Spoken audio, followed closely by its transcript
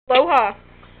Aloha.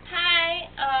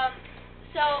 Hi,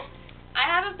 so I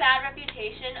have a bad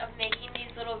reputation of making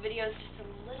these little videos just a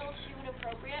little too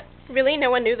inappropriate. Really?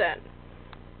 No one knew that.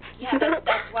 Yeah, that's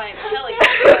why I'm telling you.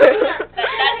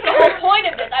 That's the whole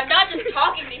point of this. I'm not just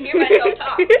talking to hear myself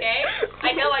talk, okay?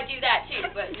 I know I do that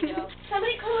too, but you know.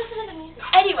 Somebody go listen to the music.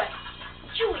 Anyway,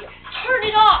 Julia, turn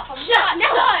it off. I'm not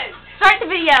done. Start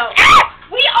the video.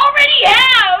 We already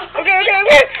have. Okay.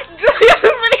 Julia,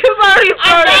 the video's already started.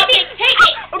 I'm not making, take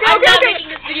it. I'm not making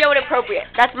this video inappropriate.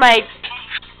 That's my...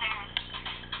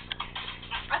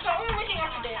 I thought we were looking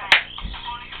after dance.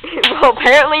 Well,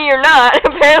 apparently you're not.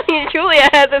 Apparently Julia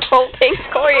has this whole thing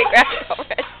choreographed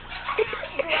already.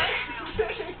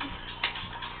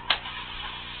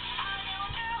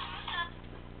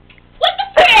 What the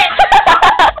frick?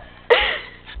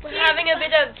 We're having a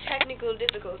bit of technical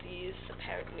difficulties,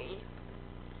 apparently.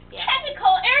 Yeah.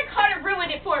 Technical? Eric Carter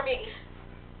ruined it for me.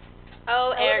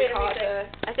 Oh, Eric Carter.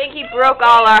 I think he broke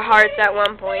all our hearts at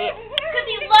one point. Because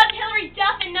he loved Hillary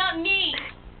Duff and not me.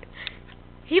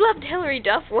 He loved Hillary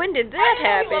Duff? When did that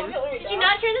happen? Did you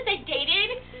not hear that they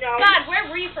dated? No. God, where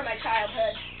were you for my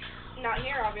childhood? Not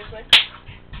here, obviously.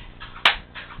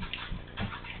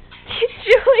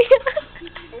 Julia.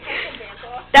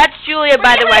 That's Julia,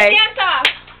 by the way. Dance off.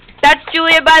 That's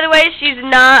Julia, by the way. She's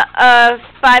not a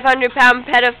 500-pound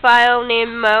pedophile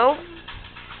named Mo.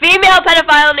 Female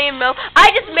pedophile named Mo.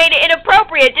 I just made it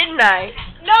inappropriate, didn't I?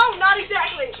 No, not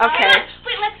exactly. Okay.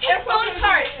 Wait, let's take the phone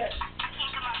apart.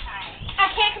 I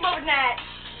can't come over tonight.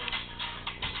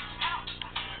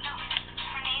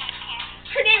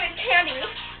 Her name is Candy.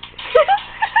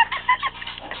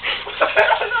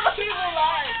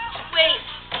 Wait.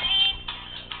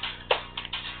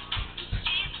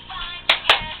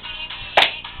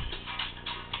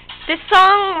 This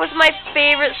song was my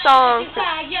favorite song.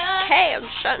 Fire. Hey, I'm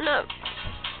shutting up.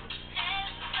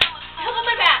 Come on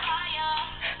my back.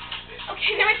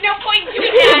 Okay, there was no point in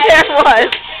doing that. There was.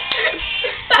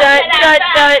 Dun.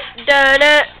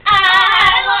 I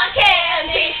want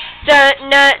candy. Dun.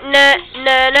 I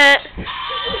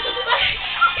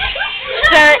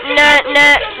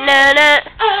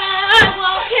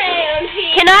want candy.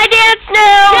 Can I dance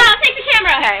now? Yeah, I'll take the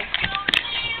camera. Okay.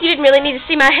 You didn't really need to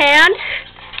see my hand.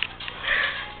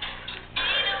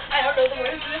 I don't know the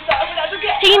words of this song, but that's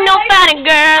okay. See no fighting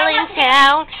girl in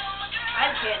town.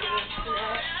 I'm candy.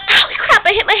 Ow, crap,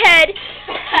 I hit my head.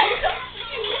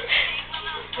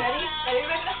 Ready?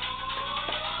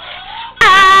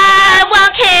 I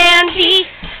want candy.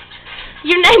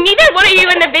 Neither one of you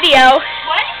in the video.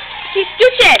 What? She's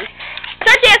scooching.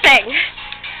 Start dancing.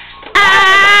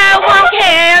 I want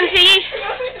candy.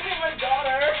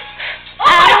 Oh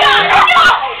my God! No!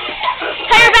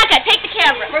 Hey, Rebecca, take the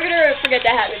camera. We're gonna forget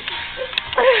that happened.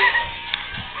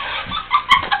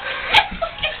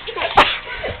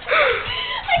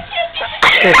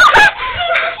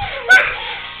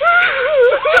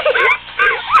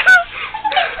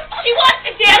 She wants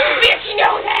to dance with me and she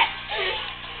knows that.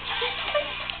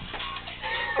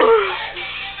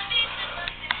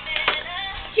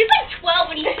 He's like 12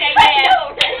 when he sang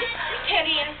that.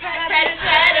 Candy and Predator.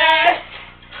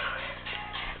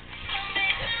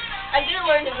 I'm gonna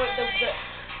learn the words.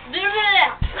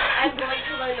 I'm going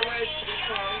to learn the words to this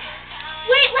song.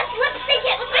 Wait, let's sing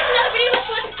it. Let's make another video.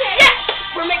 Let's sing. Yes,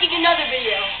 we're making another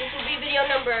video. This will be video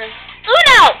number.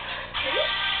 Uno.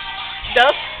 Duh.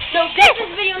 No, this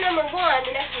is video number 1.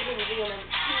 The next one will be video number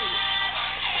 2.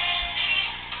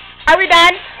 Are we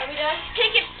done? Are we done?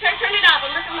 Take it. Turn it off.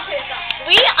 I'm ripping my face off.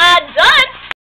 We are done.